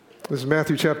This is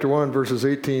Matthew chapter 1, verses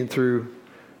 18 through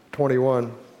 21.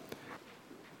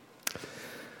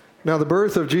 Now the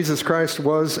birth of Jesus Christ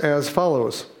was as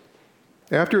follows.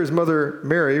 After his mother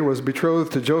Mary was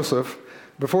betrothed to Joseph,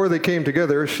 before they came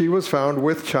together, she was found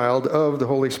with child of the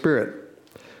Holy Spirit.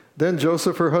 Then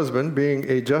Joseph, her husband, being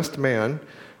a just man,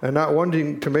 and not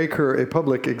wanting to make her a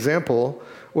public example,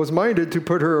 was minded to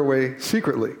put her away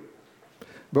secretly.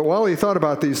 But while he thought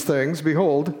about these things,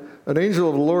 behold, an angel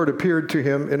of the Lord appeared to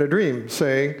him in a dream,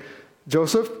 saying,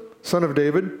 Joseph, son of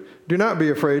David, do not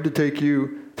be afraid to take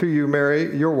to you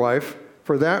Mary, your wife,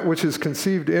 for that which is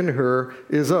conceived in her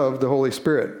is of the Holy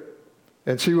Spirit.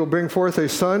 And she will bring forth a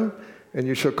son, and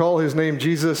you shall call his name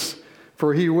Jesus,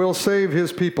 for he will save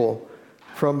his people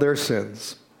from their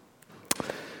sins.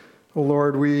 O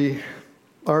Lord, we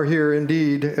are here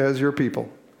indeed as your people,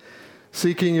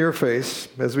 seeking your face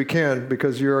as we can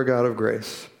because you are a God of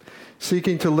grace,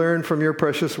 seeking to learn from your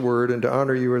precious word and to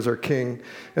honor you as our King.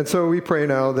 And so we pray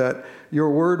now that your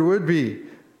word would be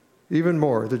even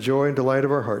more the joy and delight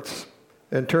of our hearts.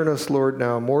 And turn us, Lord,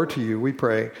 now more to you, we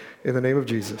pray, in the name of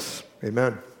Jesus.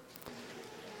 Amen.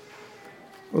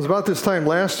 It was about this time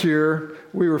last year,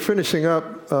 we were finishing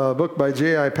up a book by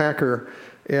J.I. Packer,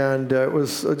 and it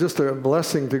was just a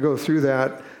blessing to go through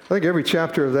that. I think every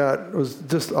chapter of that was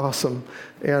just awesome,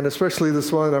 and especially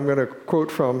this one I'm going to quote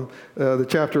from. The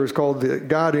chapter is called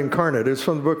God Incarnate. It's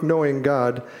from the book Knowing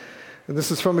God, and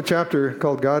this is from a chapter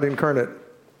called God Incarnate.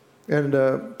 And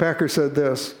Packer said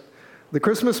this, the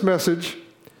Christmas message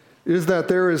is that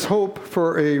there is hope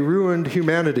for a ruined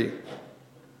humanity,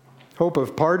 hope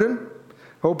of pardon,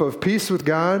 hope of peace with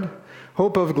God,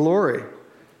 hope of glory.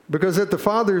 Because at the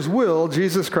Father's will,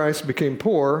 Jesus Christ became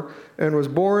poor and was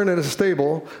born in a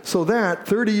stable so that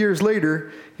 30 years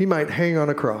later, he might hang on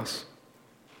a cross.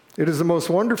 It is the most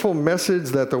wonderful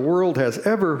message that the world has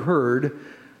ever heard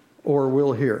or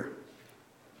will hear.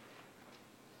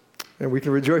 And we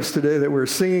can rejoice today that we're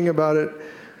singing about it,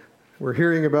 we're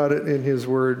hearing about it in his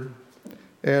word.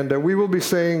 And we will be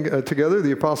saying together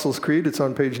the Apostles' Creed. It's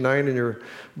on page 9 in your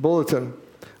bulletin.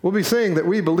 We'll be saying that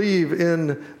we believe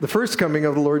in the first coming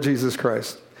of the Lord Jesus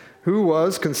Christ, who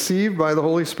was conceived by the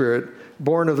Holy Spirit,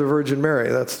 born of the Virgin Mary.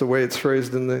 That's the way it's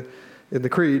phrased in the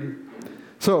creed.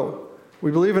 So, we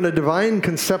believe in a divine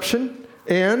conception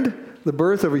and the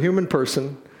birth of a human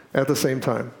person at the same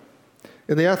time.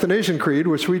 In the Athanasian Creed,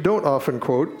 which we don't often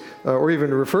quote or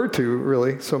even refer to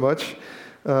really so much,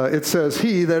 it says,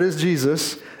 He, that is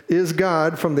Jesus, is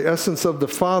God from the essence of the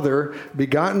Father,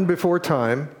 begotten before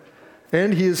time,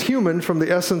 and he is human from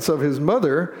the essence of his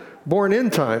mother, born in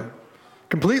time,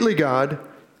 completely God,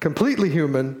 completely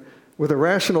human, with a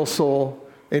rational soul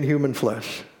and human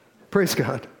flesh. Praise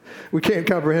God. We can't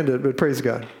comprehend it, but praise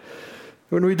God.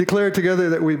 When we declare together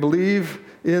that we believe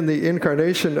in the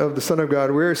incarnation of the Son of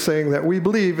God, we're saying that we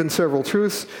believe in several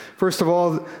truths. First of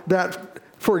all, that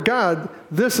for God,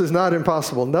 this is not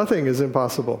impossible. Nothing is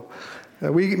impossible.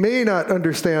 We may not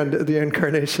understand the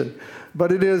incarnation,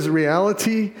 but it is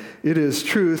reality, it is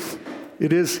truth,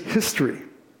 it is history.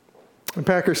 And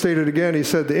Packer stated again, he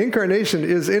said, the incarnation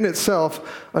is in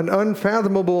itself an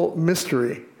unfathomable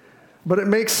mystery, but it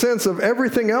makes sense of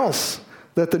everything else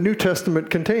that the New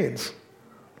Testament contains.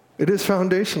 It is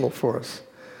foundational for us.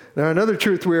 Now, another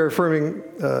truth we are affirming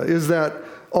is that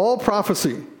all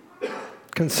prophecy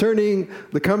concerning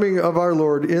the coming of our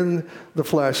Lord in the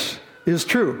flesh is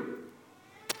true.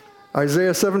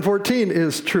 Isaiah 7:14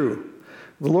 is true.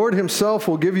 The Lord himself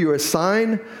will give you a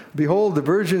sign. Behold, the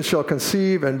virgin shall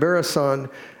conceive and bear a son,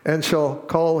 and shall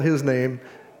call his name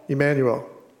Emmanuel.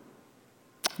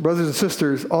 Brothers and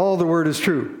sisters, all the word is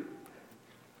true.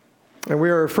 And we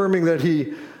are affirming that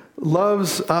he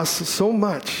loves us so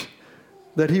much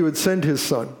that he would send his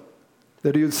son,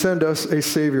 that he would send us a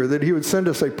Savior, that he would send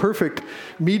us a perfect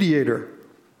mediator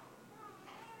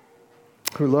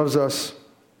who loves us,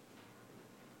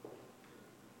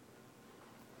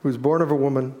 who's born of a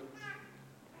woman,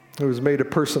 who's made a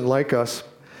person like us.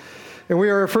 And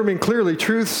we are affirming clearly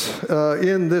truths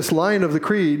in this line of the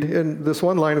creed, in this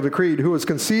one line of the creed, who was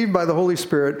conceived by the Holy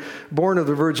Spirit, born of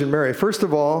the Virgin Mary. First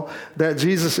of all, that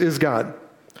Jesus is God.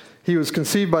 He was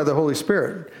conceived by the Holy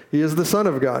Spirit. He is the Son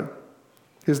of God.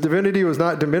 His divinity was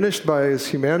not diminished by his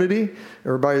humanity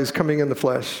or by his coming in the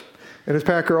flesh. And as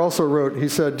Packer also wrote, he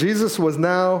said, Jesus was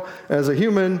now, as a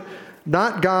human,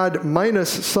 not God minus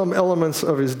some elements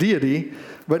of his deity,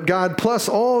 but God plus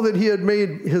all that he had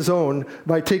made his own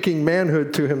by taking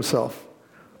manhood to himself.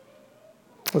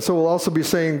 And so we'll also be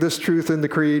saying this truth in the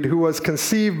creed, who was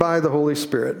conceived by the Holy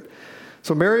Spirit.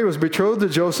 So Mary was betrothed to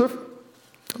Joseph,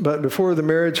 But before the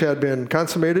marriage had been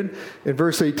consummated, in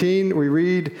verse 18, we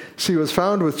read, she was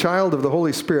found with child of the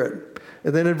Holy Spirit.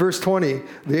 And then in verse 20,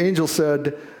 the angel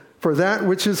said, for that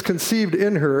which is conceived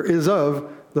in her is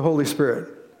of the Holy Spirit.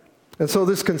 And so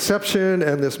this conception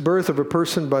and this birth of a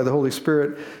person by the Holy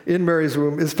Spirit in Mary's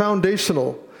womb is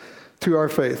foundational to our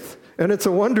faith. And it's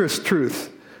a wondrous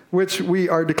truth, which we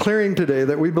are declaring today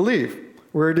that we believe.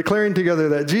 We're declaring together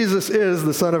that Jesus is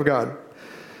the Son of God.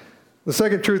 The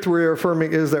second truth we are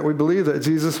affirming is that we believe that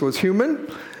Jesus was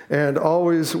human and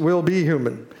always will be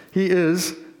human. He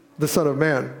is the Son of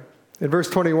Man. In verse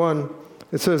 21,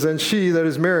 it says, and she, that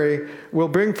is Mary, will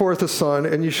bring forth a son,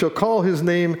 and you shall call his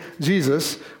name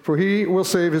Jesus, for he will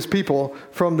save his people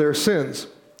from their sins.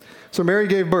 So Mary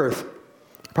gave birth,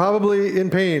 probably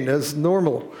in pain as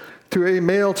normal, to a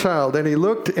male child, and he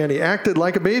looked and he acted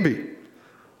like a baby.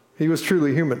 He was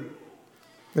truly human.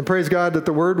 And praise God that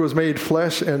the Word was made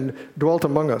flesh and dwelt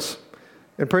among us.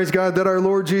 And praise God that our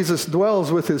Lord Jesus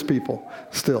dwells with his people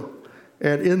still.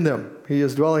 And in them, he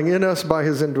is dwelling in us by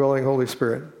his indwelling Holy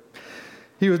Spirit.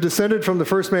 He was descended from the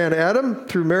first man, Adam,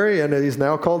 through Mary, and he's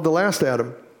now called the last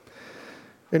Adam.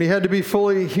 And he had to be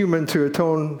fully human to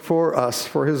atone for us,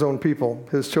 for his own people,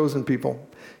 his chosen people,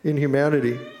 in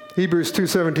humanity. Hebrews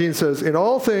 2:17 says, in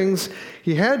all things,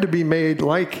 he had to be made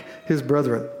like his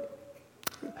brethren.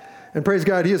 And praise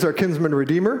God, he is our kinsman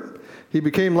redeemer. He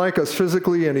became like us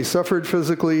physically, and he suffered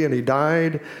physically, and he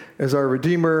died as our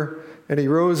redeemer, and he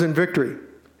rose in victory,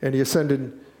 and he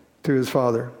ascended to his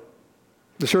Father.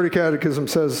 The Shorty Catechism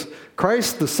says,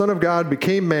 Christ, the Son of God,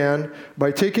 became man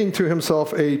by taking to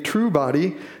himself a true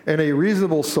body and a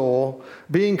reasonable soul,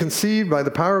 being conceived by the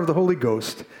power of the Holy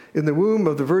Ghost in the womb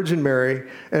of the Virgin Mary,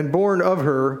 and born of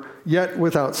her, yet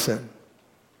without sin.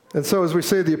 And so as we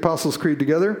say the Apostles' Creed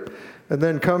together, and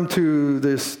then come to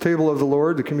this table of the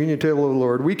Lord, the communion table of the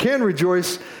Lord, we can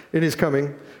rejoice in his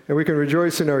coming, and we can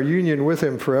rejoice in our union with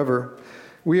him forever.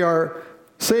 We are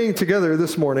saying together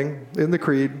this morning in the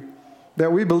Creed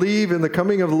that we believe in the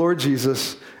coming of the Lord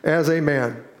Jesus as a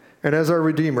man and as our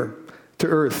Redeemer to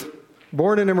earth,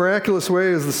 born in a miraculous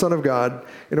way as the Son of God,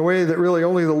 in a way that really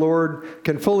only the Lord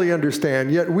can fully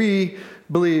understand, yet we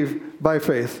believe by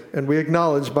faith, and we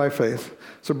acknowledge by faith.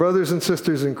 So brothers and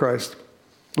sisters in Christ,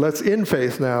 let's in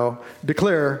faith now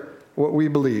declare what we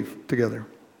believe together.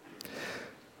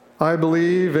 I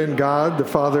believe in God, the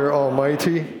Father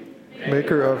Almighty,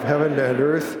 maker of heaven and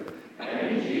earth, and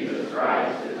in Jesus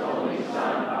Christ, his only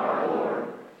Son, our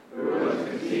Lord, who was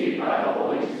conceived by the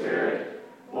Holy Spirit,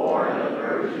 born of the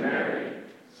Virgin Mary,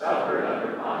 suffered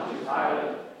under Pontius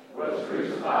Pilate, was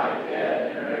crucified,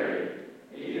 dead, and buried.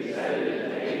 He descended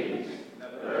into Hades.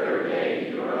 The third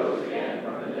day he rose again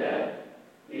from the dead.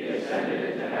 He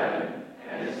ascended into heaven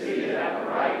and is seated at the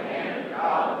right hand of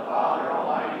God the Father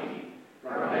Almighty.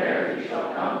 From there he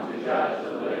shall come to judge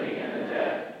the living and the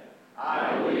dead.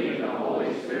 I believe in the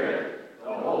Holy Spirit,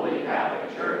 the Holy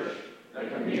Catholic Church, the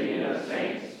communion of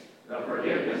saints, the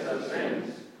forgiveness of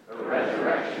sins, the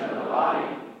resurrection of the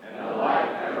body, and the life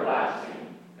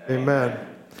everlasting. Amen.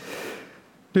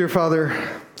 Dear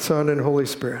Father, Son, and Holy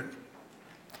Spirit,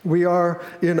 we are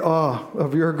in awe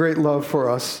of your great love for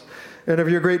us and of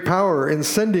your great power in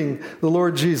sending the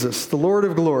Lord Jesus, the Lord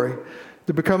of glory,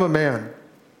 to become a man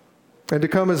and to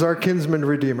come as our kinsman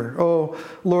redeemer. Oh,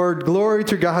 Lord, glory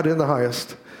to God in the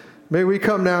highest. May we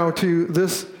come now to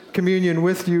this communion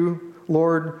with you,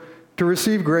 Lord, to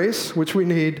receive grace, which we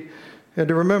need, and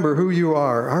to remember who you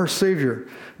are, our Savior,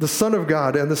 the Son of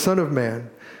God and the Son of Man.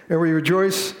 And we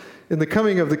rejoice in the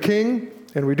coming of the King,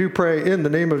 and we do pray in the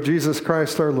name of Jesus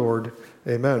Christ our Lord.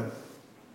 Amen.